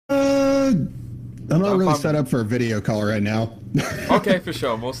I'm not really I'm set up for a video call right now. okay for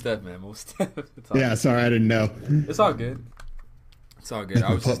sure. Most def, man. Most def. It's all Yeah, good. sorry, I didn't know. It's all good. It's all good. Make I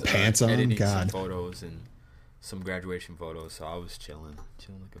me was put just pants on. editing some God, photos and some graduation photos, so I was chilling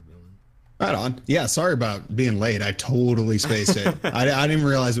like a villain. right on. Yeah, sorry about being late. I totally spaced it. I didn't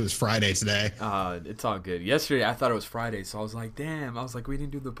realize it was Friday today. It's all good. Yesterday I thought it was Friday, so I was like, damn. I was like, we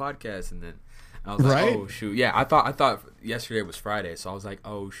didn't do the podcast, and then I was like, Right? oh shoot, yeah. I thought yesterday was Friday, so I was like,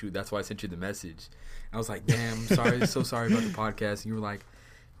 oh shoot, that's why I sent you the message. I was like, damn, I'm sorry, so sorry about the podcast. And you were like,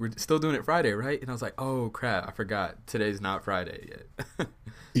 we're still doing it Friday, right? And I was like, oh crap, I forgot. Today's not Friday yet.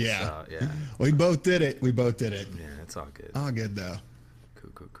 Yeah. So, yeah. We both did it. We both did it. Yeah, it's all good. All good though.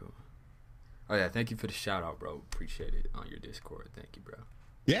 Cool. Oh yeah, thank you for the shout out, bro. Appreciate it on your Discord. Thank you, bro.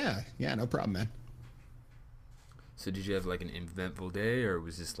 Yeah, no problem, man. So did you have like an eventful day, or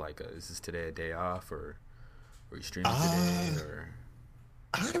was this like is this today a day off, or were you streaming today, or?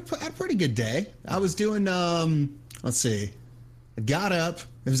 I had a pretty good day. I was doing let's see. I got up.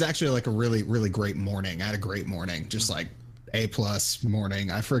 It was actually like a really, really great morning. I had a great morning. Just like A+ morning.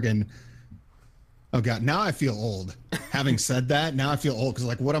 I friggin' oh god, now I feel old. Having said that, now I feel old because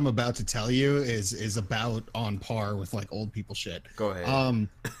like what I'm about to tell you is about on par with like old people shit. Go ahead.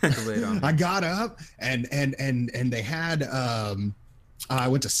 I got up and they had I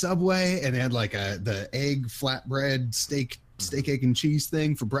went to Subway and they had like the egg flatbread steak, egg and cheese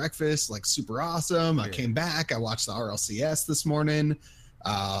thing for breakfast, like super awesome. I came back, I watched the RLCS this morning.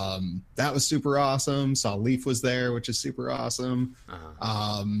 That was super awesome. Saw Leaf was there, which is super awesome.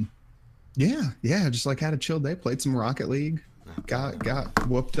 Yeah, just like had a chill day, played some Rocket League, got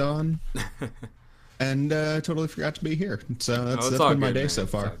whooped on, and totally forgot to be here. So that's been my day so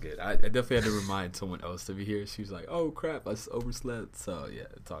far. It's all good. I definitely had to remind someone else to be here. She was like, "Oh crap, I overslept." So yeah,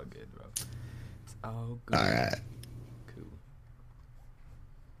 it's all good, bro. It's all good. All right. Cool.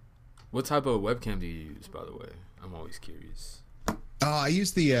 What type of webcam do you use, by the way? I'm always curious. I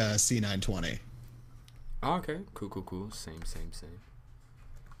use the C920. Oh, okay, cool. Same.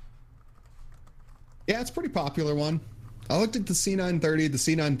 Yeah, it's a pretty popular one. I looked at the C930. The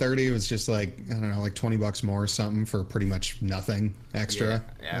C930 was just like, I don't know, like $20 more or something for pretty much nothing extra.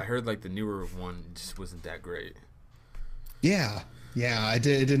 Yeah, I heard like the newer one just wasn't that great. Yeah, it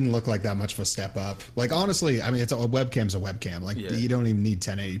didn't look like that much of a step up. Like, honestly, I mean, a webcam's a webcam. Like, you don't even need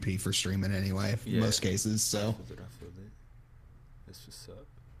 1080p for streaming anyway, in most cases, so. I feel it. That's what's up.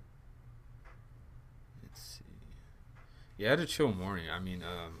 Let's see. Yeah, I had a chill morning. I mean,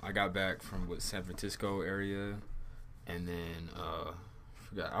 I got back from San Francisco area, and then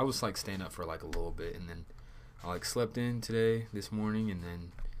forgot I was like staying up for like a little bit, and then I like slept in this morning, and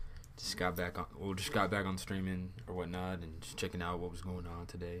then just got back on streaming or whatnot, and just checking out what was going on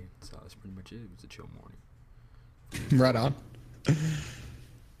today. So that's pretty much it. It was a chill morning. Right on.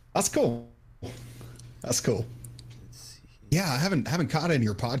 That's cool. Yeah, I haven't caught any of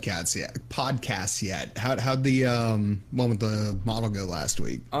your podcasts yet. How'd the one with the model go last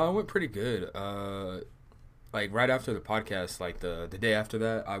week? It went pretty good. Like right after the podcast, like the day after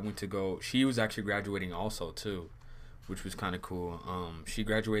that, I went to go. She was actually graduating also too, which was kind of cool. She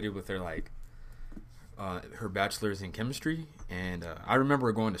graduated with her bachelor's in chemistry, and I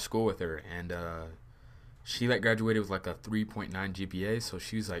remember going to school with her, and she like graduated with like a 3.9 GPA, so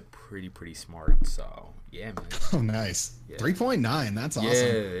she was like pretty smart. So yeah, man. Oh, nice. Yeah. 3.9. That's awesome.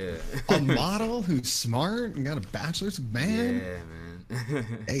 Yeah. A model who's smart and got a bachelor's, man. Yeah,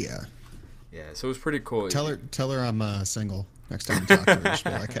 man. Hey, yeah. So it was pretty cool. Tell her I'm single. Next time you talk to her, just be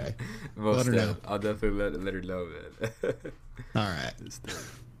like, hey. Let her know. I'll definitely let her know, man. All right.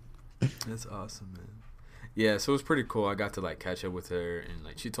 That's awesome, man. Yeah, so it was pretty cool. I got to like catch up with her, and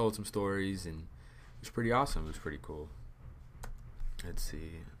like she told some stories, and it was pretty awesome. It was pretty cool. Let's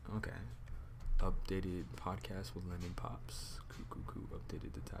see. Okay. Updated podcast with Lemonpopz. Cool.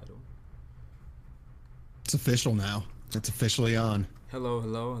 Updated the title. It's official now. It's officially on.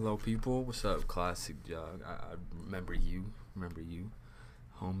 Hello, people. What's up, Classic Jug? I remember you.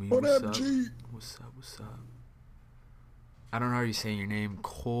 Homie, What what's up, up? G? What's up? I don't know how you saying your name.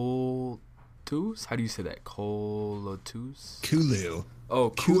 Colotus? How do you say that? Colotus? Kulu.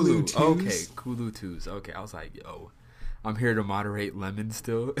 Oh, Kulu. Kulu-tus. Okay, Kulu-tus. Okay, I was like, yo, I'm here to moderate Lemon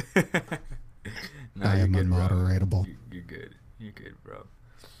still. I am unmoderatable. You're good, bro.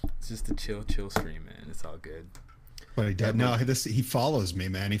 It's just a chill stream, man. It's all good. But he does. No, he follows me,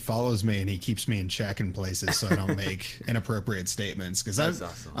 man. He follows me and he keeps me in check in places so I don't make inappropriate statements. Because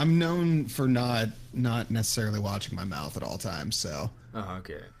awesome. I'm known for not necessarily watching my mouth at all times. So. Oh,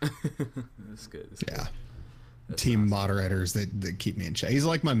 okay. That's good. Yeah. Team awesome. Moderators that keep me in check. He's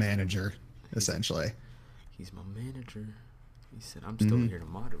like my manager, essentially. He's my manager. He said, "I'm still here to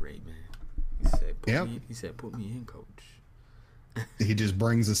moderate, man." Yep. He said, "Put me in, coach." He just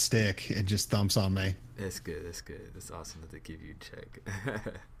brings a stick and just thumps on me. That's good. That's good. That's awesome that they give you a check.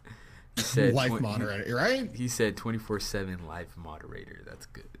 He said Life moderator, right? He said 24/7 life moderator. That's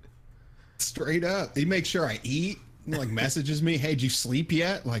good. Straight up. He makes sure I eat. Like messages me, hey, did you sleep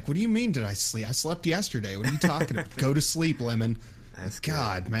yet? Like, what do you mean? Did I sleep? I slept yesterday. What are you talking about? Go to sleep, Lemon. That's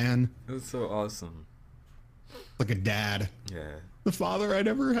God, good. man. That's so awesome. Like a dad. Yeah. The father I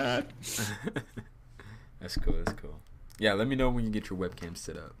never had. That's cool. That's cool. Yeah, let me know when you get your webcam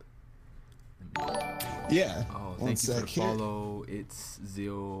set up. Yeah. Oh, thank you for the follow. It's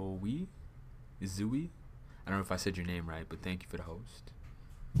Zooey. I don't know if I said your name right, but thank you for the host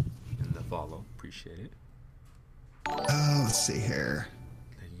and the follow. Appreciate it. Let's see here.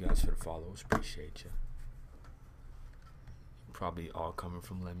 Thank you guys for the follows. Appreciate you. Probably all coming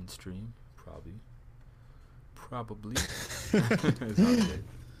from Lemon Stream. Probably. It's all good.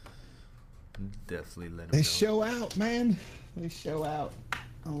 Definitely let them know. They show out, man. They show out.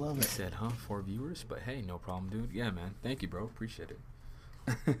 I love it. He said, 4 viewers? But hey, no problem, dude. Yeah, man. Thank you, bro. Appreciate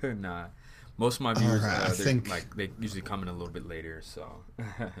it. Nah. Most of my viewers, they usually come in a little bit later, so.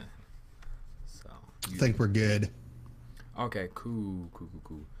 I think we're good. Okay, cool.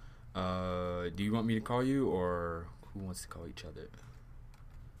 Do you want me to call you, or who wants to call each other?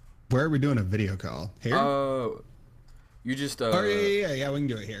 Where are we doing a video call? Here? You just oh, yeah, we can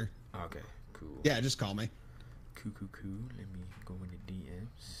do it here. Okay, cool. Yeah, just call me. Cool. Let me go in the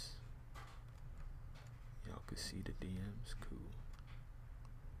DMs. Y'all can see the DMs.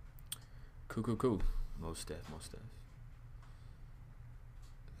 Cool. Most def.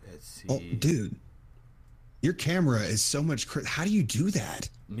 Let's see. Oh, dude. Your camera is so much. How do you do that?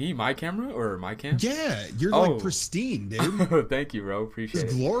 Me, my camera or my cam? Yeah, you're like pristine, dude. Thank you, bro. Appreciate it.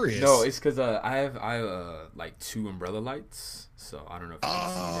 It's glorious. No, it's because I have like 2 umbrella lights, so I don't know if you can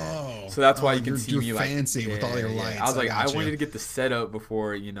see that. So that's why you can see me you're like fancy with all your lights. I was like, I wanted to get the setup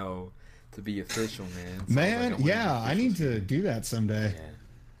before to be official, man. So man, I need to do that someday.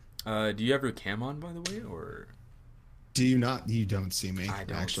 Yeah. Do you have your cam on, by the way, or do you not? You don't see me. I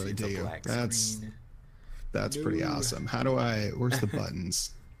don't actually, see do you? That's no. pretty awesome. How do I? Where's the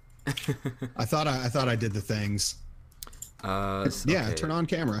buttons? I thought I did the things. Yeah, okay. turn on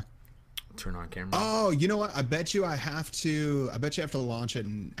camera. Turn on camera. Oh, you know what? I bet you have to launch it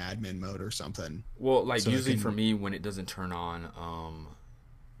in admin mode or something. Well, like usually for me, when it doesn't turn on,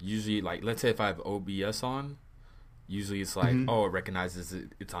 usually like let's say if I have OBS on, usually it's like it recognizes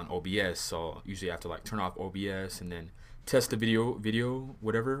it's on OBS, so usually I have to like turn off OBS and then test the video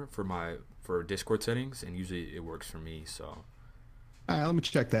whatever for Discord settings, and usually it works for me. So all right, let me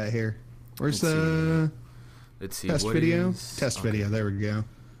check that here. Where's let's see test what video? Video. There we go.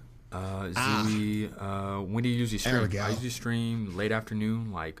 Zooey, when do you usually stream? There we go. I usually stream late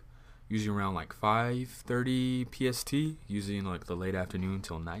afternoon, like usually around like 5:30 PST, usually in like the late afternoon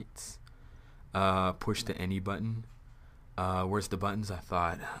till nights. Push the any button. Where's the buttons? I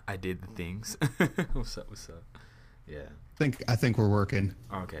thought I did the things. What's up? Yeah. I think we're working.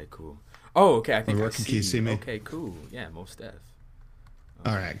 Okay, cool. Oh, okay. I think we're I working. see Can you see me? Okay, cool. Yeah, most def. Okay.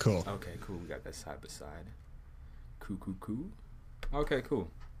 All right, cool. Okay, cool. We got that side by side. Cool. Okay, cool.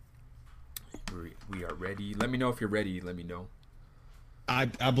 We are ready. Let me know if you're ready. Let me know. I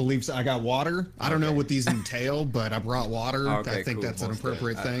believe so. I got water. I don't know what these entail, but I brought water. Okay, I think that's an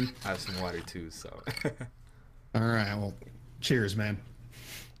appropriate thing. I have some water too, so. All right. Well, cheers, man.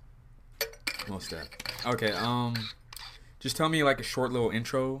 Most def. Okay. Just tell me like a short little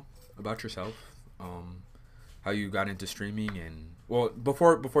intro about yourself. How you got into streaming, and well,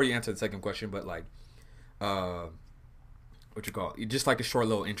 before you answer the second question, but like, what you call it? Just like a short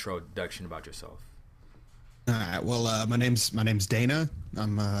little introduction about yourself. All right. Well, my name's Dana.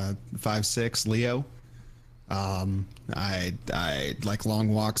 I'm 5'6", Leo. I like long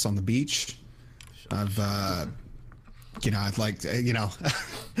walks on the beach. I've I'd like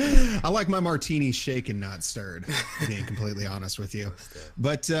I like my martini shaken, not stirred. Being completely honest with you,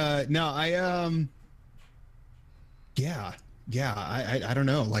 but no, I don't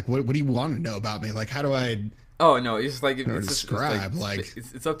know. Like, what do you want to know about me? Like, how do I? Oh no, it's like it's describe.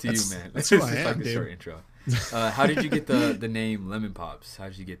 It's up to you, man. That's who I am, like a dude. Short intro. How did you get the name Lemonpopz? How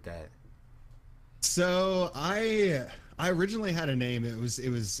did you get that? So I originally had a name. It was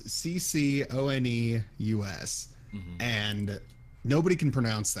CCONEUS, and nobody can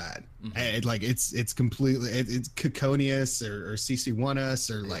pronounce that. It's completely it's Coconius or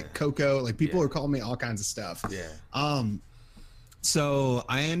CC1us or like Coco. Like people are calling me all kinds of stuff. Yeah. So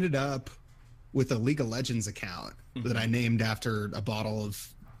I ended up with a League of Legends account that I named after a bottle of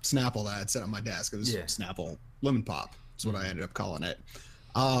Snapple that I had set on my desk. It was Snapple Lemon Pop. Is what I ended up calling it.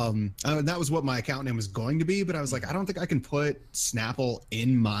 That was what my account name was going to be, but I was like, I don't think I can put Snapple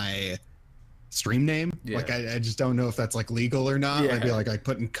in my stream name. Yeah. Like, I just don't know if that's like legal or not. Yeah. Maybe like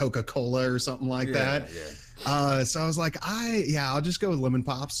putting Coca-Cola or something like that. Yeah. So I was like, I'll just go with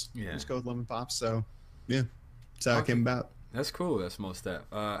Lemonpopz. Yeah. Just go with Lemonpopz. So yeah, that's how it came about. That's cool. That's most that.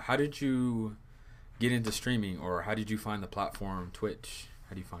 How did you get into streaming, or how did you find the platform Twitch?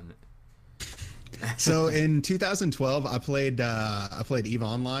 How do you find it? So in 2012, I played EVE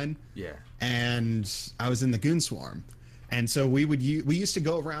Online. Yeah. And I was in the Goon Swarm, and so we used to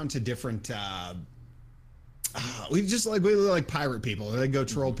go around to different. We would like pirate people. They'd go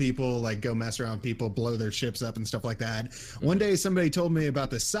troll people, like go mess around with people, blow their ships up and stuff like that. One day, somebody told me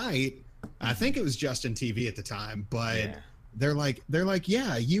about the site. I think it was Justin TV at the time, but they're like,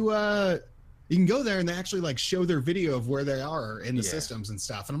 yeah, you can go there and they actually like show their video of where they are in the systems and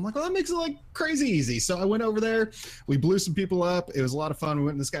stuff. And I'm like, well, that makes it like crazy easy. So I went over there, we blew some people up. It was a lot of fun. We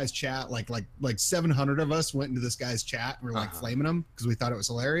went in this guy's chat, like 700 of us went into this guy's chat and we were like flaming him because we thought it was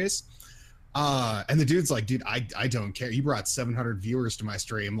hilarious. And the dude's like, dude, I don't care. You brought 700 viewers to my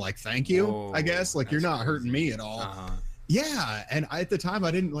stream. Like, thank you, I guess. Like, you're not hurting me at all. Yeah. And at the time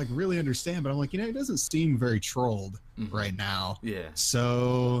I didn't like really understand, but I'm like, it doesn't seem very trolled right now. Yeah.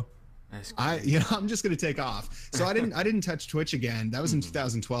 So I'm just gonna take off. So I didn't touch Twitch again. That was in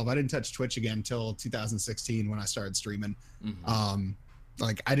 2012. I didn't touch Twitch again until 2016 when I started streaming.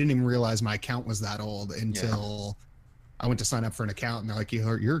 Like I didn't even realize my account was that old until I went to sign up for an account and they're like,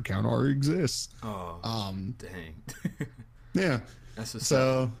 your account already exists. Oh, dang. Yeah. That's what's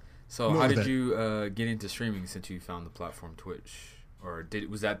up. So how did you get into streaming since you found the platform Twitch? Or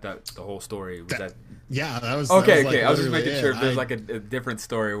was that the whole story? Yeah, that was okay. That was like I was just making sure if there's like a different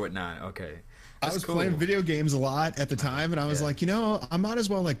story or whatnot. Okay, I was playing video games a lot at the time, and I was like, I might as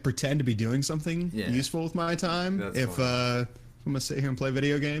well like pretend to be doing something useful with my time. If I'm gonna sit here and play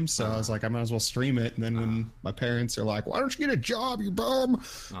video games, so I was like, I might as well stream it. And then when my parents are like, "Why don't you get a job, you bum?"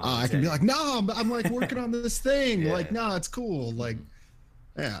 I can be like, "No, I'm like working on this thing." Like, no, it's cool. Like,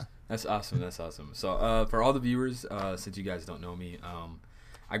 yeah. That's awesome. That's awesome. So for all the viewers, since you guys don't know me,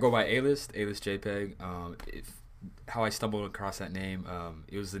 I go by A-List JPEG. How I stumbled across that name,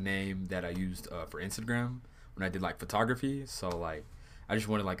 it was the name that I used for Instagram when I did like photography. So like I just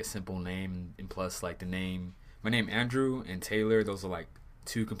wanted like a simple name, and plus like my name Andrew and Taylor, those are like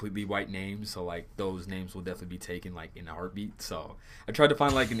two completely white names, so like those names will definitely be taken like in a heartbeat. So I tried to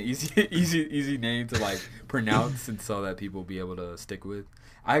find like an easy name to like pronounce and so that people will be able to stick with.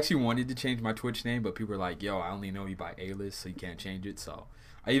 I actually wanted to change my Twitch name, but people were like, yo, I only know you by A-List, so you can't change it. So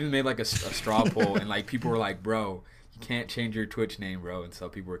I even made like a straw poll, and like people were like, bro, you can't change your Twitch name, bro. And so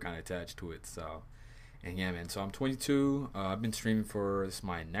people were kind of attached to it. So, and yeah, man. So I'm 22. I've been streaming this is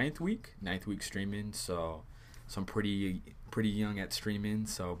my ninth week streaming. So I'm pretty young at streaming.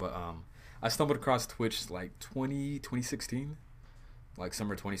 So, but I stumbled across Twitch like 2016. Like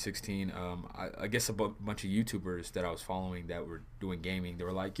summer 2016, I guess a bunch of YouTubers that I was following that were doing gaming, they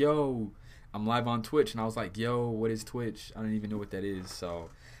were like, yo, I'm live on Twitch. And I was like, yo, what is Twitch? I don't even know what that is. So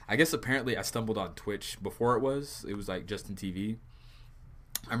I guess apparently I stumbled on Twitch before it was like Justin TV.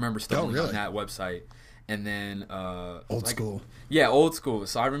 I remember stumbling on that website. And then old school. Yeah, old school.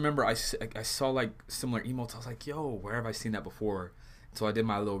 So I remember I saw like similar emotes. I was like, yo, where have I seen that before? So I did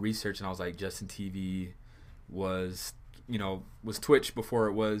my little research and I was like, Justin TV was Twitch before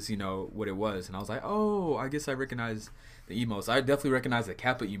it was, what it was. And I was like, oh, I guess I recognize the emotes. I definitely recognize the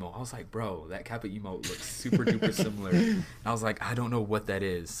Kappa emote. I was like, bro, that Kappa emote looks super duper similar. And I was like, I don't know what that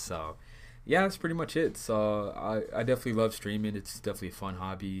is. So yeah, that's pretty much it. So I definitely love streaming. It's definitely a fun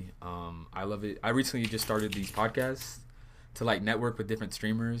hobby. I love it. I recently just started these podcasts to like network with different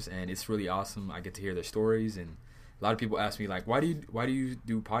streamers, and it's really awesome. I get to hear their stories, and a lot of people ask me like, why do you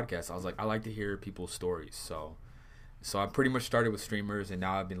do podcasts? I was like, I like to hear people's stories. So I pretty much started with streamers, and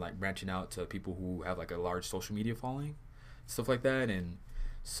now I've been like branching out to people who have like a large social media following, stuff like that. And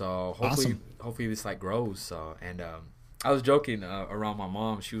so hopefully this like grows. So, and I was joking around my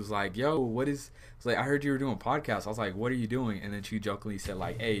mom. She was like, yo, I was like, I heard you were doing podcasts. I was like, what are you doing? And then she jokingly said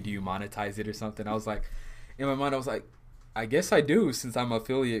like, hey, do you monetize it or something? I was like, in my mind, I was like, I guess I do, since I'm an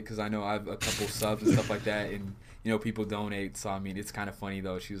affiliate, because I know I have a couple subs and stuff like that, and people donate. So I mean, it's kind of funny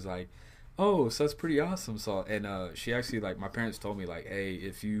though. She was like, oh, so that's pretty awesome. So, and she actually, like, my parents told me, like, hey,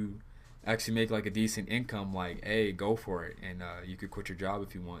 if you actually make like a decent income, like, hey, go for it, and you could quit your job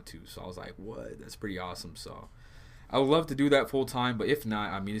if you want to. So I was like, what? That's pretty awesome. So I would love to do that full time, but if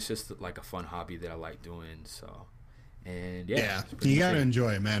not, I mean, it's just like a fun hobby that I like doing. So, and yeah, you gotta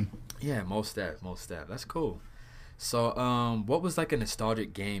enjoy it, man. Yeah, most def. That's cool. So, what was like a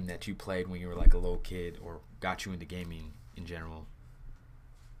nostalgic game that you played when you were like a little kid, or got you into gaming in general?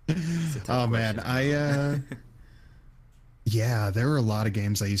 Oh man, yeah, there were a lot of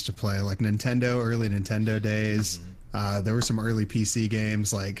games I used to play, like Nintendo, early Nintendo days. There were some early PC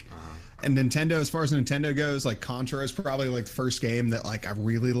games, like, and Nintendo. As far as Nintendo goes, like Contra is probably like the first game that like I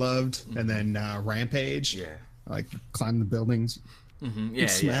really loved, and then Rampage, like climb the buildings,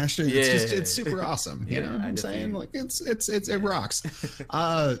 smash it. It's super awesome. You know what I'm saying? Like it rocks.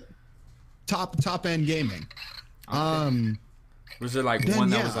 Top end gaming. Okay. Was there like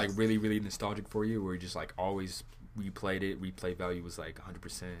one that was like really really nostalgic for you, where you just like always replayed it? Replay value was like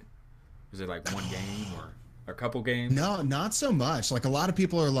 100%. Was it like one game or a couple games? No, not so much. Like a lot of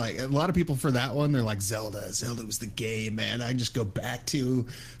people for that one, they're like Zelda. Zelda was the game, man. I just go back to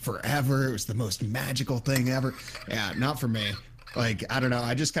forever. It was the most magical thing ever. Yeah, not for me. Like, I don't know.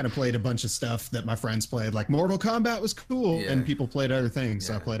 I just kind of played a bunch of stuff that my friends played. Like Mortal Kombat was cool, and people played other things.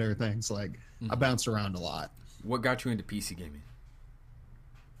 So I played other things. Like I bounced around a lot. What got you into PC gaming?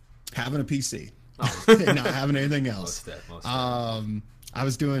 Having a PC. Not having anything else. Most step. I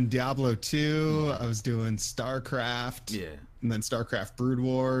was doing Diablo 2. I was doing StarCraft. Yeah. And then StarCraft Brood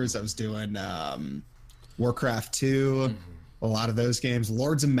Wars. I was doing Warcraft 2. A lot of those games.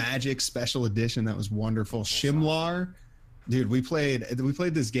 Lords of Magic Special Edition. That was wonderful. Shimlar. Awesome. Dude, we played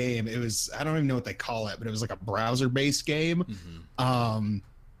this game. It was, I don't even know what they call it, but it was like a browser-based game.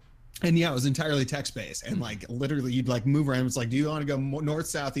 And yeah, it was entirely text-based, and like literally, you'd like move around. It's like, do you want to go north,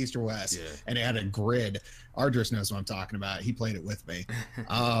 south, east, or west? And it had a grid. Ardris knows what I'm talking about. He played it with me.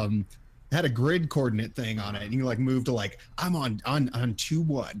 It had a grid coordinate thing on it, and you like move to like I'm on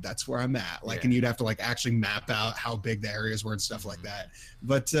 2-1. That's where I'm at. Like, and you'd have to like actually map out how big the areas were and stuff like that.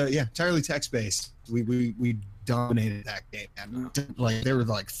 But yeah, entirely text-based. We dominated that game. And, like there were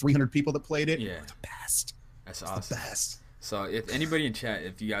like 300 people that played it. Yeah, it was the best. That's awesome. The best. So if anybody in chat,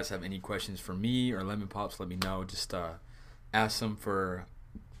 if you guys have any questions for me or Lemonpopz, let me know. Just ask them for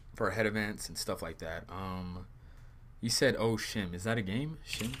head events and stuff like that. You said Shim. Is that a game?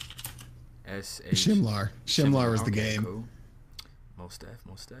 Shim? S-H? Shimlar. Shimlar was the game. Cool. Most def.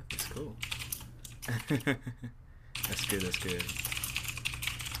 That's cool. That's good.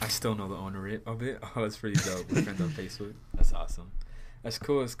 I still know the owner of it. Oh, that's pretty dope. We're friends on Facebook. That's awesome. That's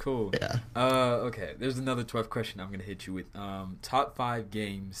cool. Yeah. Okay. There's another 12th question I'm gonna hit you with. Top 5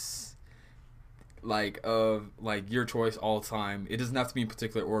 games, like your choice all time. It doesn't have to be in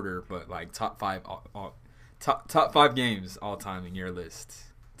particular order, but like top 5 games all time in your list.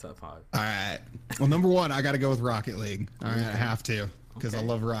 Top 5. All right. Well, number 1, I got to go with Rocket League. All right, I have to because I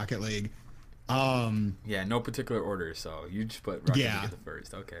love Rocket League. Yeah, no particular order, so you just put Rocket League at the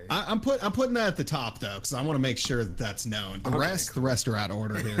first. Okay. I'm putting that at the top though, because I want to make sure that that's known. The rest are out of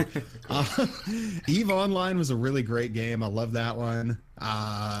order here. EVE Online was a really great game. I love that one.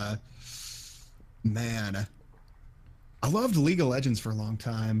 Man, I loved League of Legends for a long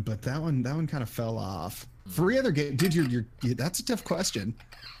time, but that one kind of fell off. 3 other games. Dude, that's a tough question.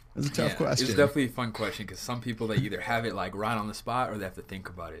 That's a tough question. It's definitely a fun question because some people, they either have it like right on the spot or they have to think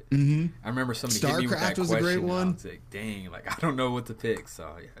about it. I remember somebody hit me with that question. StarCraft was a great one. I was like, dang, like I don't know what to pick.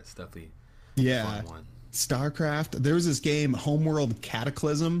 So yeah, it's definitely a fun one. StarCraft. There was this game, Homeworld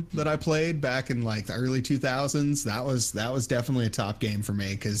Cataclysm, that I played back in like the early 2000s. That was definitely a top game for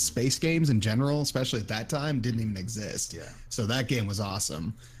me because space games in general, especially at that time, didn't even exist. Yeah. So that game was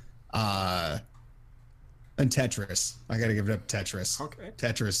awesome. And Tetris. I got to give it up to Tetris. Okay.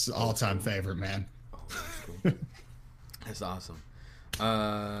 Tetris, all-time favorite, man. Oh, that's cool. That's awesome.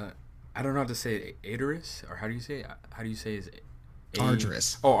 I don't know how to say it. Aderus? Or how do you say it? How do you say it?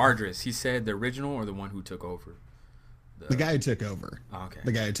 Ardris. Oh, Ardris. He said the original or the one who took over? The guy who took over. Oh, okay.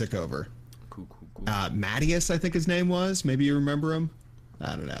 The guy who took over. Cool. Mattias, I think his name was. Maybe you remember him.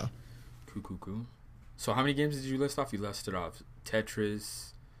 I don't know. Cool. So how many games did you list off? You listed off Tetris...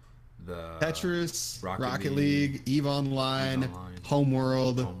 Tetris, Rocket League, EVE Online,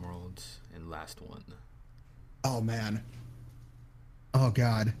 Homeworld, and last one. Oh man. Oh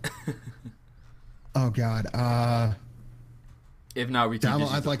god. If not, we can.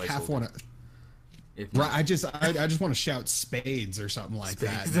 I'd like half want to. Right, I just want to shout Spades or something like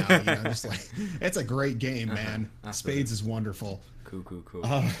that. Now, you know, just like it's a great game, man. Spades is wonderful. Cool.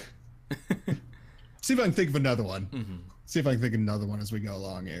 See if I can think of another one. See if I can think of another one as we go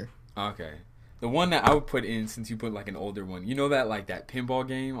along here. Okay. The one that I would put in, since you put like an older one, you know that like that pinball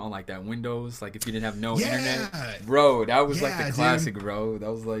game on like that Windows, like if you didn't have no internet, bro, that was like the classic, dude. Bro. That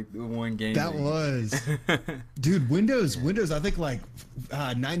was like the one game. That was, dude. Windows. I think like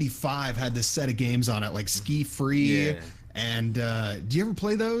 95 had this set of games on it, like Ski Free, and do you ever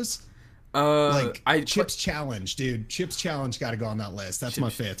play those? Like Chips Challenge, dude. Chips Challenge got to go on that list. That's my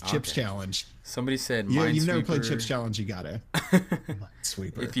fifth. Chips Challenge. Somebody said Minesweeper. You've never played Chips Challenge, you gotta.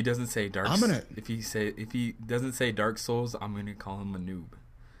 Minesweeper. If he doesn't say if he doesn't say Dark Souls, I'm gonna call him a noob.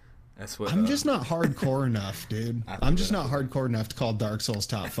 That's what. I'm just not hardcore enough, dude. I'm just not hardcore enough to call Dark Souls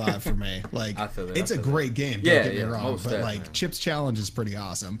top 5 for me. Like, it's a great game. Don't get me wrong, but like Chips Challenge is pretty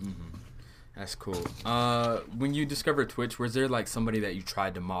awesome. Mm-hmm. That's cool. When you discovered Twitch, was there like somebody that you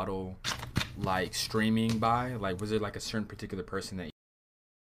tried to model like streaming by? Like, was there like a certain particular person that you,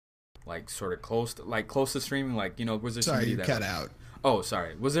 like sort of close to streaming? Like, you know, was there somebody that cut out? Oh,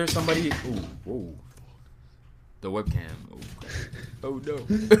 sorry. Was there somebody? Ooh, whoa. The webcam. Oh no.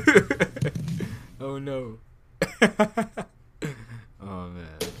 Oh no. Oh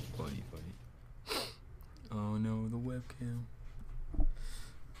man, funny. Oh no, the webcam.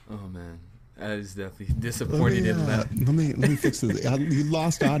 Oh man. That is definitely disappointing in that. Let me fix this. You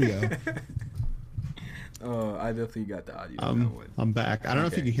lost audio. Oh, I definitely got the audio. On that one. I'm back. I don't know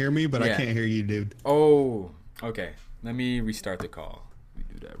if you can hear me, but I can't hear you, dude. Oh, okay. Let me restart the call. Let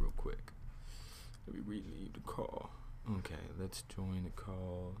me do that real quick. Let me relieve the call. Okay, let's join the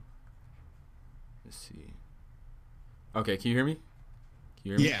call. Let's see. Okay, can you hear me?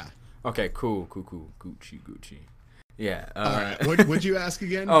 Yeah. Okay, cool. Gucci. Yeah. All right. What'd you ask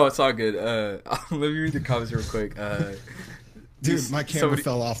again? Oh, it's all good. Let me read the comments real quick. Dude, my camera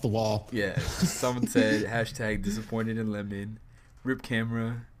fell off the wall. Yeah. Someone said hashtag disappointed in Lemon. Rip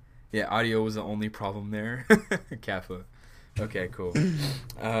camera. Yeah, audio was the only problem there. Kappa. Okay, cool.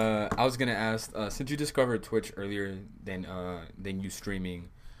 I was gonna ask, since you discovered Twitch earlier than you streaming,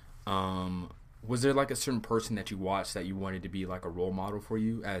 was there like a certain person that you watched that you wanted to be like a role model for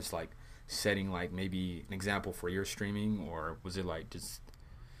you as like setting like maybe an example for your streaming, or was it like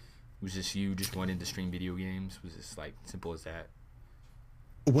was this you just wanting to stream video games? Was this like simple as that?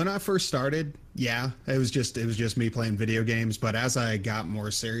 When I first started, yeah, it was just me playing video games. But as I got more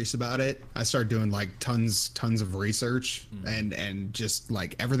serious about it, I started doing like tons of research and just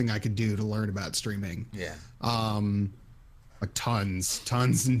like everything I could do to learn about streaming. Yeah. Like tons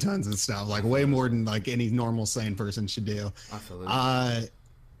and tons of stuff, like way more than like any normal sane person should do. I feel it.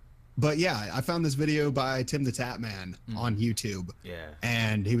 But yeah, I found this video by Tim the Tap Man on YouTube. Yeah.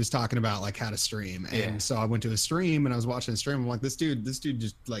 And he was talking about like how to stream. And so I went to a stream and I was watching the stream. I'm like, this dude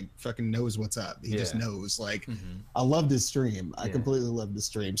just like fucking knows what's up. He just knows. Like, I loved his stream. I completely loved the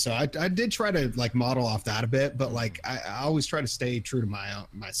stream. So I did try to like model off that a bit, but like I always try to stay true to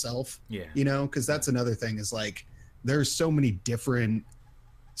myself. Yeah. You know, because that's another thing is like there's so many different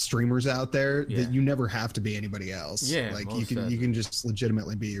streamers out there that you never have to be anybody else. Yeah, like you can just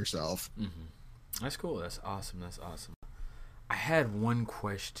legitimately be yourself. That's cool. That's awesome. I had one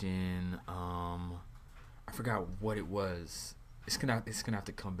question. I forgot what it was. It's gonna have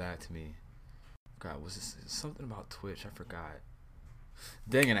to come back to me. God, was this something about Twitch? I forgot.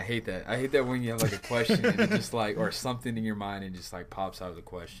 Dang it, I hate that. I hate that when you have like a question and it just like, or something in your mind and just like pops out of the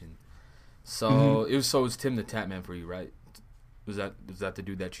question. So it's Tim the Tap Man for you, right? Was that the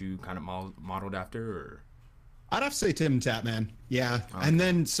dude that you kind of modeled after, or? I'd have to say Tim Tap Man, yeah. Okay. And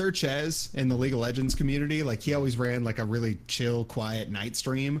then Sir Ches in the League of Legends community, like he always ran like a really chill, quiet night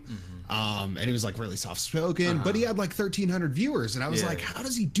stream, and he was like really soft spoken, but he had like 1,300 viewers, and I was like, how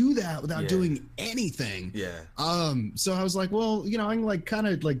does he do that without doing anything? Yeah. So I was like, well, you know, I can like kind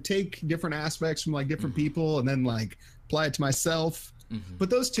of like take different aspects from like different people, and then like apply it to myself. But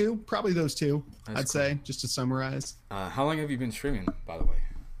probably those two, I'd say, just to summarize. How long have you been streaming, by the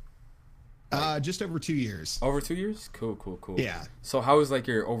way? Just over 2 years. Over 2 years? Cool. Yeah. So how was like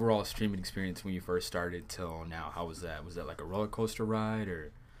your overall streaming experience when you first started till now? How was that? Was that like a roller coaster ride,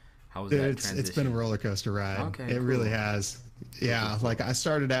 or how was that transition? It's been a roller coaster ride. Okay, it really has. Yeah, like I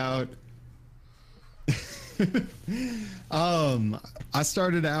started out I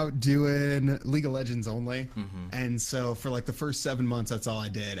started out doing League of Legends only, and so for like the first 7 months, that's all I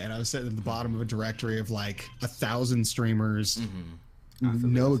did. And I was sitting at the bottom of a directory of like 1,000 streamers,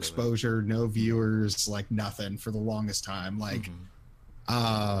 no exposure, no viewers, like nothing for the longest time. Like,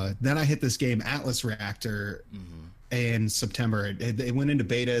 then I hit this game Atlas Reactor in September. It went into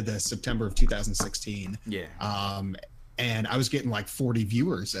beta the September of 2016. Yeah. And I was getting like 40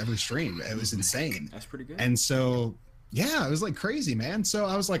 viewers every stream. It was insane. That's pretty good. And so, yeah, it was like crazy, man. So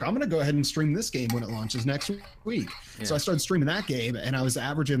I was like, I'm going to go ahead and stream this game when it launches next week. Yeah. So I started streaming that game, and I was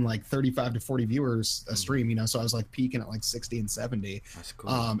averaging like 35 to 40 viewers a stream, you know, so I was like peaking at like 60 and 70. That's cool.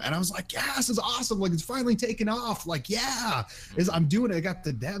 And I was like, yeah, this is awesome. Like, it's finally taking off. Like, yeah, I'm doing it. I got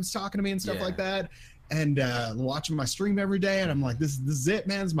the devs talking to me and stuff like that. And watching my stream every day. And I'm like, this is it,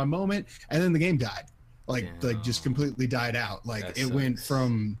 man. It's my moment. And then the game died. like just completely died out. Like That it went sucks.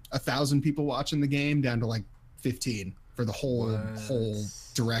 from 1,000 people watching the game down to like 15 for the whole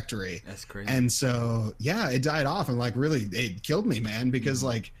directory. That's crazy. And so yeah, it died off, and like really it killed me, man, because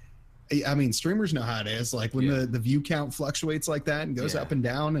like I mean, streamers know how it is. Like when the view count fluctuates like that and goes up and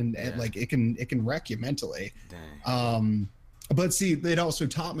down, and like it can wreck you mentally. Dang. But see, it also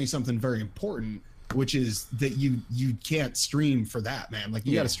taught me something very important, which is that you can't stream for that, man. Like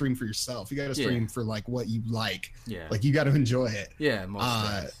you got to stream for yourself. You got to stream for like what you like. Yeah. Like you got to enjoy it. Yeah.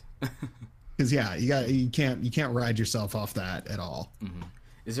 Most because you can't ride yourself off that at all. Mm-hmm.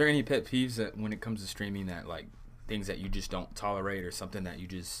 Is there any pet peeves that when it comes to streaming that like things that you just don't tolerate or something that you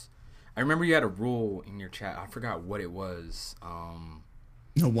just? I remember you had a rule in your chat. I forgot what it was.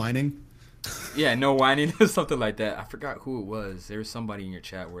 No whining. Yeah, no whining or something like that. I forgot who it was. There was somebody in your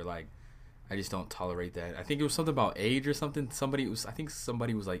chat where like, I just don't tolerate that. I think it was something about age or something. I think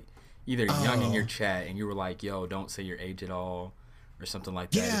somebody was like either young in your chat and you were like, yo, don't say your age at all or something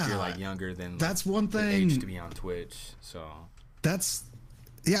like that. Yeah, if you're like younger than that's one thing. The age to be on Twitch. So it's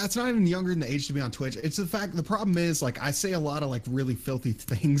not even younger than the age to be on Twitch. It's the problem is like I say a lot of like really filthy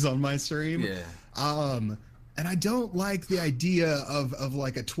things on my stream. Yeah. And I don't like the idea of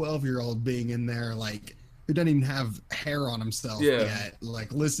like a 12-year-old being in there like who doesn't even have hair on himself yet,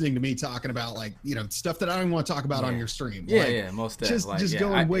 like listening to me talking about like, you know, stuff that I don't even want to talk about on your stream. Yeah, like, most just like, just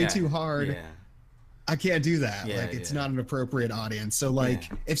going way too hard. Yeah. I can't do that. Like it's not an appropriate audience. So like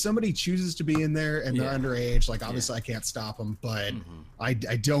if somebody chooses to be in there and they're underage, like obviously I can't stop them, but I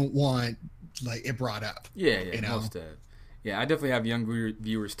don't want like it brought up. Yeah, you know? Most of it. Yeah, I definitely have young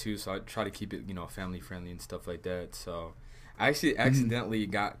viewers too, so I try to keep it, you know, family friendly and stuff like that. So I actually accidentally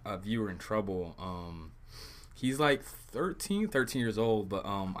got a viewer in trouble. He's like 13 years old, but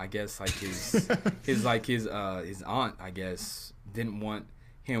I guess like his aunt, I guess, didn't want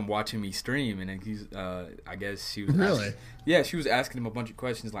him watching me stream, and then he's I guess she was really she was asking him a bunch of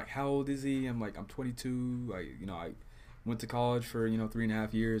questions like, how old is he? I'm like, I'm 22. I went to college for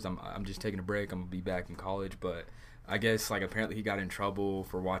 3.5 years. I'm just taking a break. I'm gonna be back in college, but I guess like apparently he got in trouble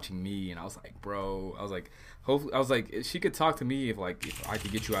for watching me, and I was like, bro, hopefully, I was like, she could talk to me if I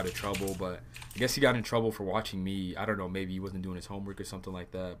could get you out of trouble, but I guess he got in trouble for watching me. I don't know, maybe he wasn't doing his homework or something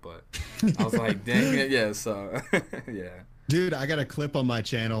like that, but I was like, dang it, yeah, so yeah. Dude, I got a clip on my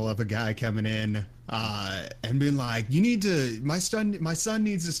channel of a guy coming in and being like, my son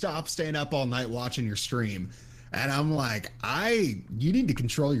needs to stop staying up all night watching your stream. And I'm like, you need to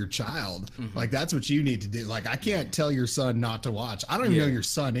control your child. Like, that's what you need to do. Like, I can't tell your son not to watch. I don't even know who your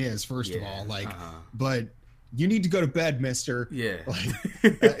son is, first of all. Like, but you need to go to bed, mister. Yeah.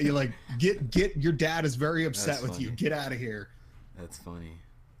 Like, you're like, get your dad is very upset That's with funny. you. Get out of here. That's funny.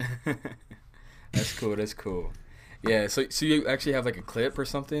 That's cool. Yeah, so you actually have like a clip or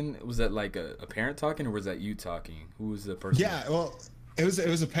something? Was that like a parent talking, or was that you talking? Who was the person? Yeah, well, it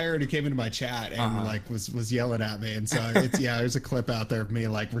was a parent who came into my chat and like was yelling at me, and so there's a clip out there of me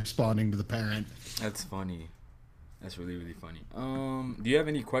like responding to the parent. That's funny. That's really, really funny. Do you have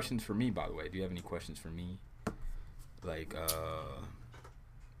any questions for me, by the way? Do you have any questions for me? Like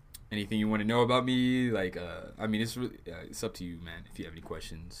anything you want to know about me? Like I mean, it's really it's up to you, man. If you have any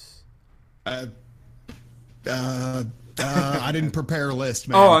questions. I didn't prepare a list,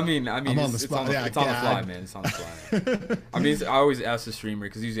 man. Oh, I mean, I'm on the spot. It's on the fly, man. It's on the fly. I mean, I always ask the streamer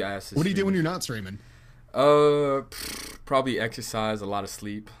because usually I ask. What do you do when you're not streaming? Probably exercise, a lot of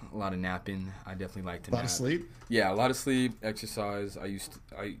sleep, a lot of napping. I definitely like to nap. A lot of sleep. Yeah, a lot of sleep, exercise. I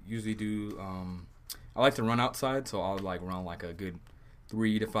usually do. I like to run outside, so I'll like run like a good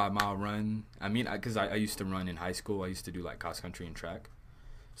 3 to 5 mile run. I mean, because I used to run in high school. I used to do like cross country and track.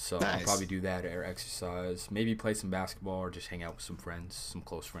 So nice. I'll probably do that or exercise. Maybe play some basketball or just hang out with some friends, some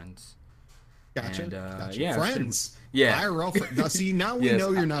close friends. Gotcha. And, gotcha. Yeah, friends. Yeah. IRL friends. Now, see, now we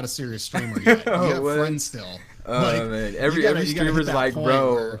know you're not a serious streamer yet. You have friends still. Oh, man. Every streamer's like,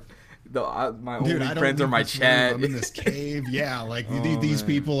 bro. My only friends are my chat. I'm in this cave. Yeah, like these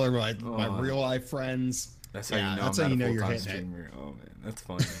people are my real life friends. That's how you know. That's how you know you're hitting streamer. It. Oh man, that's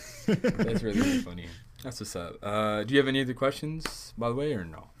funny. That's really, really funny. That's what's up. Do you have any other questions, by the way, or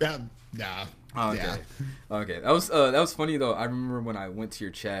no? Nah. Oh, okay. Yeah. Okay. That was funny though. I remember when I went to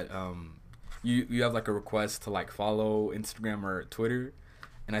your chat. You have like a request to like follow Instagram or Twitter.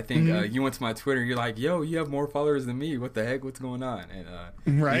 And I think you went to my Twitter. You're like, "Yo, you have more followers than me. What the heck? What's going on?"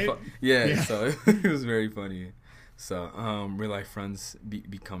 And right? Yeah. So it was very funny. So real life friends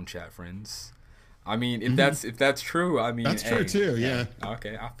become chat friends. I mean, if that's true, I mean that's true too. Yeah.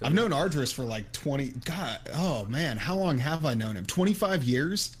 Okay. I've known Ardris for like 20. God. Oh man, how long have I known him? 25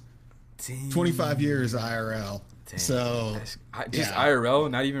 years. Dang. 25 years IRL. Dang. So just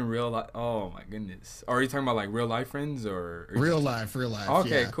IRL, not even real life. Oh my goodness. Are you talking about like real life friends or real life?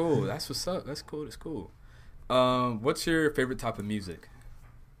 Okay, cool. That's what's up. That's cool. That's cool. What's your favorite type of music?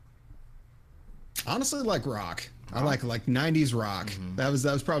 Honestly, like rock. I like 90s rock. That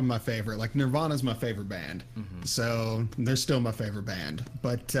was probably my favorite. Like Nirvana's my favorite band. So they're still my favorite band.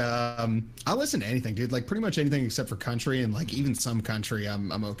 But I listen to anything, dude. Like pretty much anything except for country, and like even some country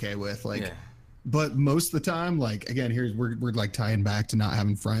I'm okay with. Like but most of the time, like again, we're like tying back to not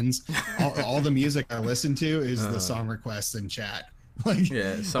having friends. All the music I listen to is the song requests in chat. Like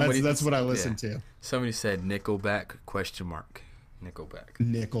that's what I listen to. Somebody said Nickelback ?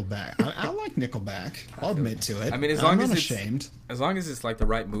 Nickelback. I like Nickelback. I'll admit to it. I mean, as long as it's like the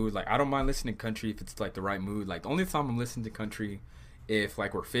right mood. Like I don't mind listening to country if it's like the right mood. Like the only time I'm listening to country if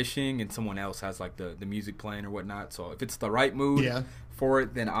like we're fishing and someone else has like the music playing or whatnot. So if it's the right mood for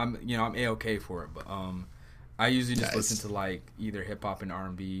it, then I'm A-okay for it. But I usually just listen to like either hip hop and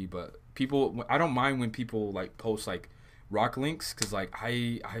R&B. But I don't mind when people like post like rock links, because like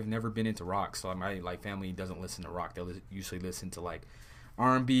I've never been into rock, so my like family doesn't listen to rock. They'll usually listen to like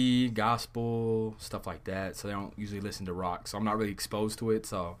R&B, gospel, stuff like that. So they don't usually listen to rock. So I'm not really exposed to it.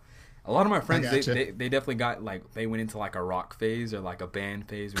 So a lot of my friends they definitely got like they went into like a rock phase or like a band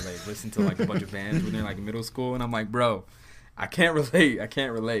phase where they listened to like a bunch of bands when they're like in middle school, and I'm like, bro, I can't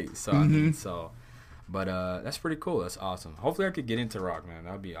relate. So I mean, but that's pretty cool. That's awesome. Hopefully I could get into rock, man.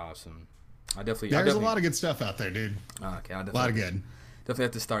 That would be awesome. There's a lot of good stuff out there, dude. Okay, a lot of good. Definitely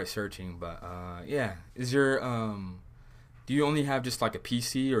have to start searching, but is your do you only have just like a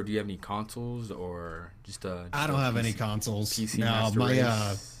PC, or do you have any consoles, or just I don't have any consoles. PC no,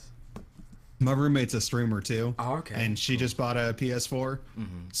 my roommate's a streamer too. Oh, okay. And she just bought a PS4.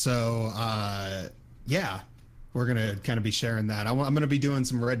 So we're gonna kind of be sharing that. I'm gonna be doing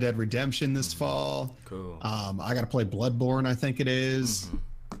some Red Dead Redemption this fall. Cool. I gotta play Bloodborne, I think it is.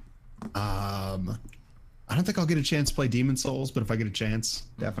 I don't think I'll get a chance to play Demon Souls, but if I get a chance,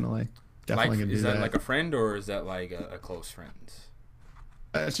 definitely gonna do that. Is that like a friend, or is that like a close friend?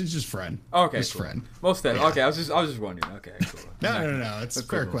 She's just friend. Oh, okay, just cool. friend. Most of that. Yeah. Okay, I was just wondering. Okay, cool. No. It's a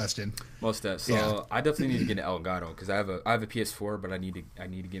fair question. Most of that. So I definitely need to get an Elgato, because I have a PS4, but I need to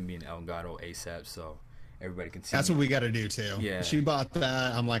get me an Elgato ASAP, so everybody can see. That's what we got to do too. Yeah. She bought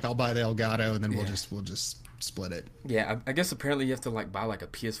that. I'm like, I'll buy the Elgato, and then we'll just split it. Yeah, I guess apparently you have to like buy like a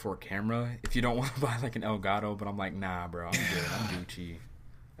PS4 camera if you don't want to buy like an Elgato, but I'm like, nah, bro, I'm good. I'm Gucci.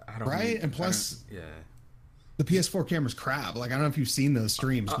 I don't and plus, the PS4 camera's crap. Like I don't know if you've seen those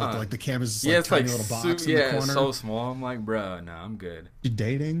streams, but like the camera's like tiny little box in the corner. It's so small. I'm like, bro, nah, I'm good. You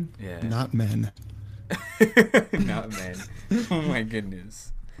dating? Yeah. Not men. Not men. Oh my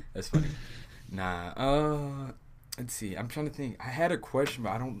goodness, that's funny. Nah. Let's see. I'm trying to think. I had a question, but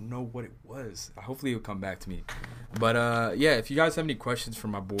I don't know what it was. Hopefully it'll come back to me. But if you guys have any questions for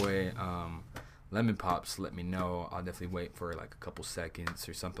my boy Lemonpopz, let me know. I'll definitely wait for like a couple seconds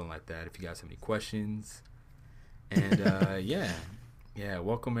or something like that if you guys have any questions. And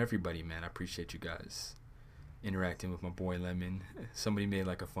welcome everybody, man. I appreciate you guys interacting with my boy Lemon. Somebody made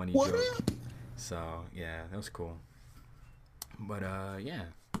like a funny joke. So yeah, that was cool. But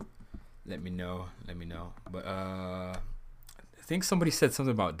Let me know. But I think somebody said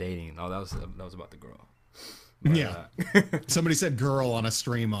something about dating. Oh, that was about the girl. But, somebody said girl on a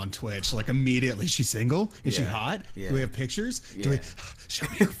stream on Twitch. Like immediately, she's single? Is she hot? Yeah. Do we have pictures? Yeah. Show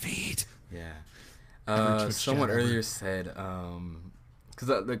me her feet. Yeah. Someone earlier said because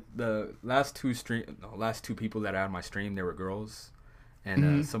the last two people that I had on my stream, they were girls,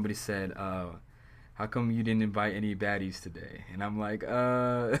 and somebody said how come you didn't invite any baddies today? And I'm like,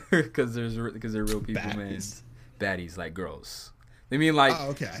 because they're real people, baddies. Man. Baddies, like girls. They mean like,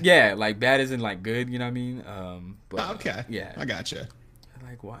 yeah, like bad isn't like good, you know what I mean? Okay. Yeah. I gotcha.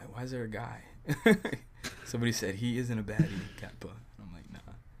 Like, why is there a guy? Somebody said he isn't a baddie, Kappa. I'm like, nah.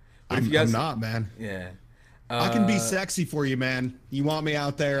 I'm not, man. Yeah. I can be sexy for you, man. You want me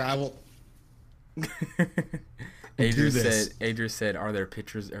out there? I will. Adria said, are there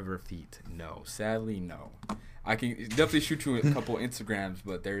pictures of her feet? No. Sadly, no. I can definitely shoot you a couple Instagrams,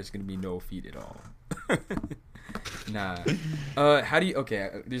 but there's going to be no feet at all. Nah.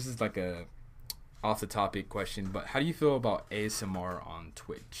 This is like a off the topic question, but how do you feel about ASMR on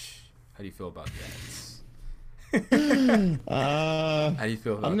Twitch? How do you feel about that? How do you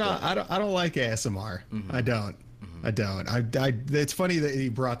feel about that? I don't like ASMR. I don't. It's funny that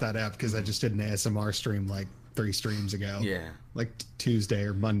you brought that up, because I just did an ASMR stream like 3 streams ago. Yeah. Like Tuesday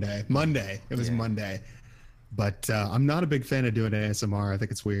or Monday. It was Monday. But I'm not a big fan of doing ASMR. I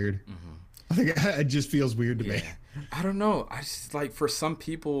think it's weird. I think it just feels weird to me. I don't know. I just like for some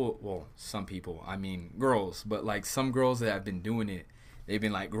people, I mean girls, but like some girls that have been doing it, they've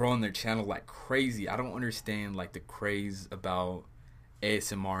been like growing their channel like crazy. I don't understand like the craze about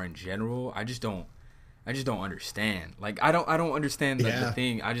ASMR in general. I just don't understand. Like I don't understand the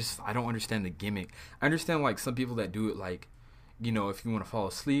thing. I don't understand the gimmick. I understand like some people that do it like, you know, if you want to fall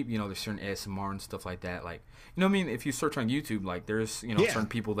asleep, you know, there's certain ASMR and stuff like that. Like, you know what I mean? If you search on YouTube, like there's, you know, certain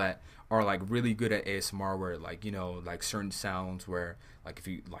people that are like really good at ASMR where like, you know, like certain sounds where like if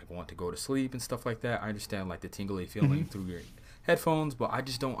you like want to go to sleep and stuff like that. I understand like the tingly feeling through your headphones, but I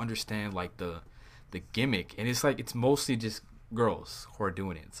just don't understand like the gimmick. And it's like it's mostly just girls who are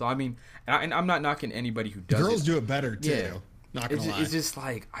doing it. So I mean, and I'm not knocking anybody who does Girls it. do it better too. Yeah. Not gonna lie. It's just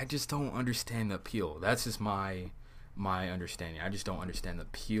like I just don't understand the appeal. That's just my understanding. I just don't understand the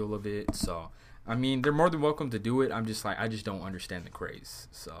appeal of it. So I mean, they're more than welcome to do it. I'm just like I just don't understand the craze.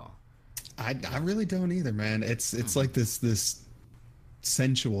 So I really don't either, man. It's like this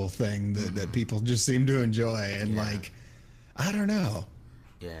sensual thing that people just seem to enjoy, and like I don't know.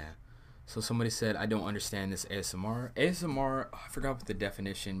 Yeah. So somebody said I don't understand this ASMR. ASMR, I forgot what the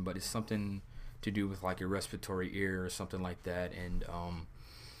definition, but it's something to do with like your respiratory ear or something like that. And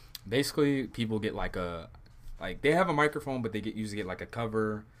basically, people get like they have a microphone, but they usually get like a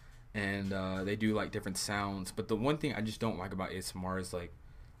cover, and they do like different sounds. But the one thing I just don't like about ASMR is like,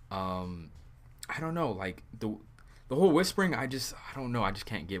 I don't know, like the whole whispering. I don't know. I just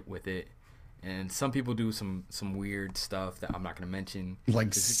can't get with it. And some people do some weird stuff that I'm not going to mention,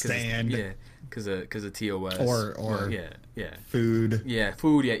 like stand, because of TOS or food,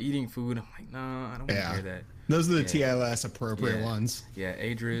 eating food. I'm like, no, I don't want to hear that. Those are the TOS appropriate ones. Yeah,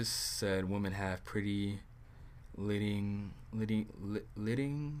 Adris said women have pretty litting. I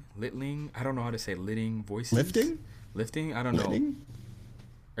don't know how to say litting voices. Lifting. I don't know.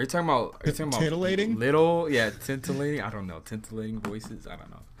 Are you talking about titillating? Little, titillating. I don't know. Titillating voices. I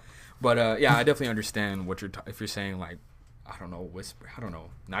don't know. But yeah, I definitely understand what if you're saying like, I don't know, whisper. I don't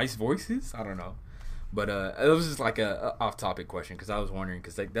know, nice voices. I don't know. But it was just like a off-topic question because I was wondering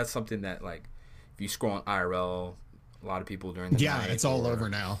because like that's something that like if you scroll on IRL, a lot of people during the night. It's all over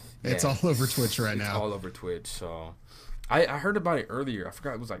now. It's all over Twitch right now. It's all over Twitch. So I heard about it earlier. I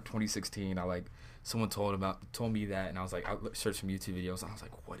forgot it was like 2016. Someone told me that, and I was like, I searched some YouTube videos, and I was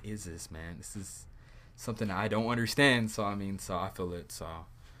like, what is this, man? This is something that I don't understand. So I mean, so I feel it.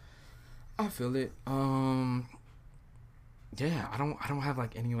 I feel it. Yeah, I don't have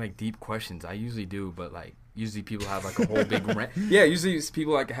like any like deep questions. I usually do, but like usually people have like a whole big rant. Yeah, usually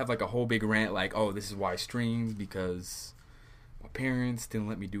people like have like a whole big rant like, oh, this is why I streamed because my parents didn't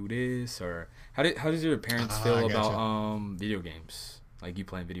let me do this, or how does your parents feel about video games? Like you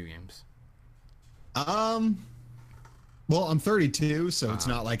playing video games? Well, I'm 32, so it's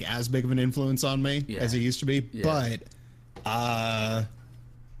not like as big of an influence on me as it used to be, but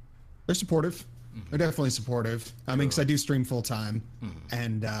they're supportive. They're definitely supportive. I mean, because I do stream full time,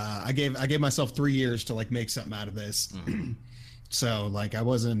 and I gave myself 3 years to like make something out of this. So like I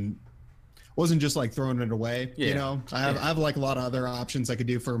wasn't just like throwing it away. You know, I have like a lot of other options I could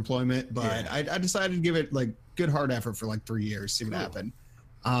do for employment, but I decided to give it like good hard effort for like 3 years, see what happened.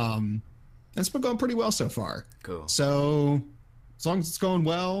 And it's been going pretty well so far. Cool. So as long as it's going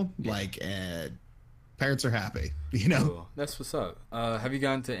well, like parents are happy, you know. Cool. That's what's up. Have you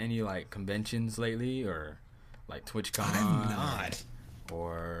gone to any like conventions lately, or like TwitchCon? I'm not.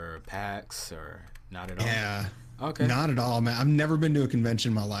 Or PAX, or not at all? Yeah. Okay. Not at all, man. I've never been to a convention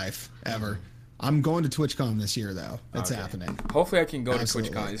in my life ever. I'm going to TwitchCon this year, though. It's happening. Hopefully, I can go to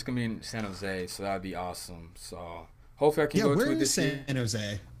TwitchCon. It's gonna be in San Jose, so that'd be awesome. So hopefully, I can go to it this year. San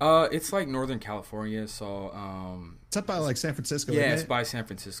Jose? It's like Northern California, so it's up by like San Francisco. Yeah, it's by San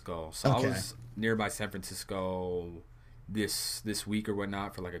Francisco. So I was nearby San Francisco this week or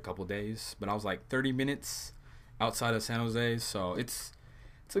whatnot for like a couple days, but I was like 30 minutes outside of San Jose, so it's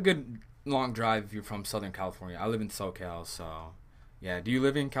a good long drive if you're from Southern California. I live in SoCal, so yeah. Do you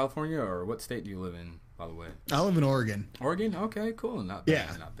live in California, or what state do you live in, by the way? I live in Oregon. Oregon? Okay, cool. Not bad.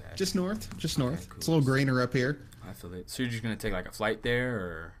 Yeah, not bad. Just north. Okay, cool. It's a little greener up here. I feel it. So you're just gonna take like a flight there,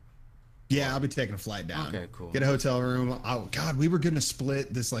 or? Yeah, I'll be taking a flight down. Okay, cool. Get a hotel room. Oh God, we were gonna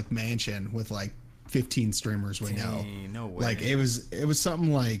split this like mansion with like 15 streamers we know. No way. Like it was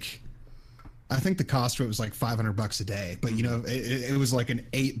something like, I think the cost for it was like $500 a day, but you know it was like an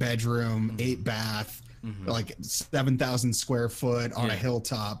 8-bedroom, 8-bath, like 7,000 square foot on a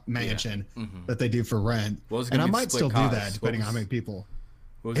hilltop mansion that they do for rent. And I might still do that depending on how many people.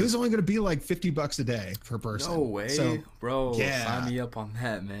 It was only going to be like $50 a day per person. No way, so, bro. Yeah. Sign me up on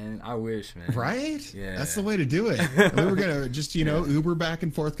that, man. I wish, man. Right? Yeah. That's the way to do it. We were going to just, Uber back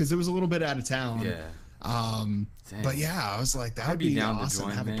and forth because it was a little bit out of town. Yeah. But yeah, I was like, that I'd would be be down to awesome.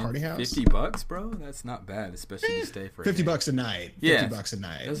 join, Have man. a party house. $50, bro. That's not bad, especially to stay for a day. $50 a night. Yeah, $50 a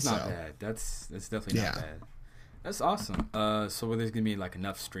night. That's not bad. That's definitely not bad. That's awesome. So were there's gonna be like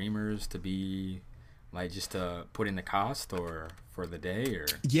enough streamers to be like just to put in the cost or for the day or?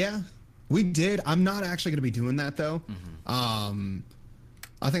 Yeah, we did. I'm not actually gonna be doing that though.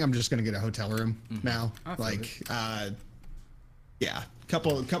 I think I'm just gonna get a hotel room now. Like, yeah,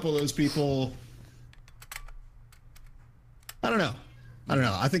 couple of those people. I don't know.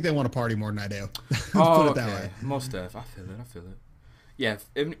 I think they want to party more than I do. Oh, put it that way. Most def. I feel it. Yeah,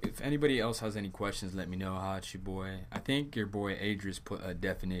 if anybody else has any questions, let me know. How it's your boy. I think your boy Adris put a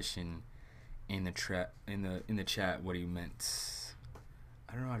definition in the chat what he meant.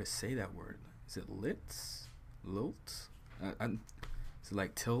 I don't know how to say that word. Is it lilt? Is it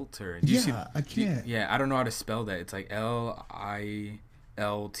like tilt or? I can't. I don't know how to spell that. It's like Lilt. I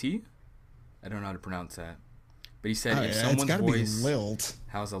don't know how to pronounce that. But he said if someone's voice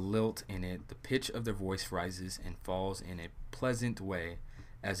has a lilt in it, the pitch of their voice rises and falls in a pleasant way,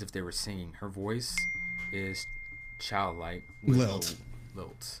 as if they were singing. Her voice is childlike. Lilt.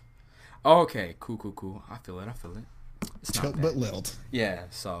 Oh, okay, cool. I feel it. It's not bad. But lilt. Yeah.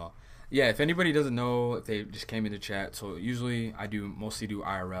 So, yeah. If anybody doesn't know, if they just came into chat, so usually I mostly do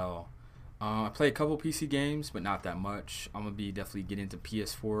IRL. I play a couple PC games, but not that much. I'm gonna be definitely getting into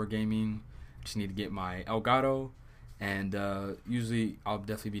PS4 gaming. Just need to get my Elgato, and usually I'll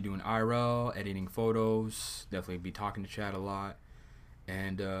definitely be doing IRL, editing photos, definitely be talking to chat a lot,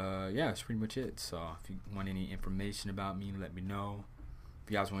 and yeah, that's pretty much it. So if you want any information about me, let me know. If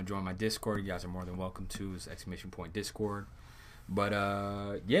you guys want to join my Discord, you guys are more than welcome to. It's !Discord. But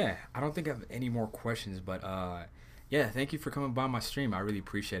yeah, I don't think I have any more questions, but yeah, thank you for coming by my stream. I really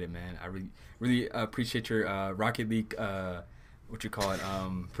appreciate it, man. I really appreciate your Rocket League what you call it,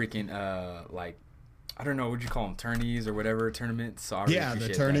 freaking like, I don't know, what you call them, tourneys or whatever, tournaments. So I really appreciate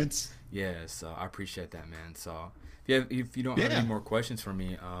the tournaments. That. Yeah, so I appreciate that, man. So if you don't have any more questions for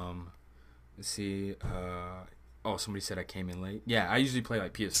me, let's see. Oh, somebody said I came in late. Yeah, I usually play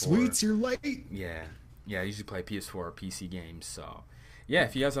like PS4. Sweets, you're late. Yeah, I usually play PS4 or PC games. So yeah,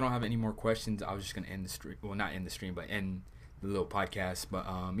 if you guys don't have any more questions, I was just gonna end the stream. Well, not end the stream, but end the little podcast. But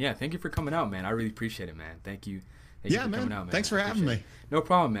yeah, thank you for coming out, man. I really appreciate it, man. Thank you. Yeah, man. Thanks for having me. No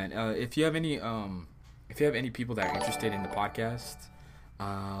problem, man. If you have any people that are interested in the podcast,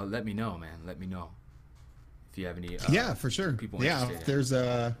 let me know, man. Let me know if you have any. Yeah, for sure. People if there's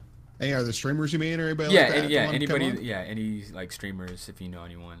any other streamers you mean or anybody like that? Anybody. Yeah, any like streamers if you know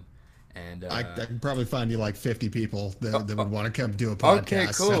anyone. And I can probably find you like 50 people that would want to come do a podcast. Okay,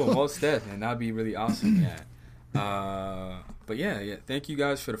 cool. So. Most definitely, that'd be really awesome. Yeah. But yeah. Thank you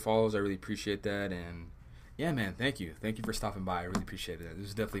guys for the follows. I really appreciate that. And yeah, man, thank you for stopping by. I really appreciate it. This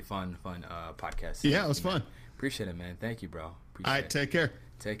was definitely fun podcast. Yeah, it was fun. Appreciate it, man. Thank you, bro. All right, take care.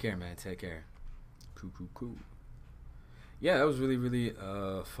 Take care, man. Take care. Cool. Yeah, that was really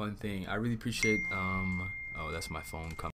fun thing. I really appreciate. Oh, that's my phone coming.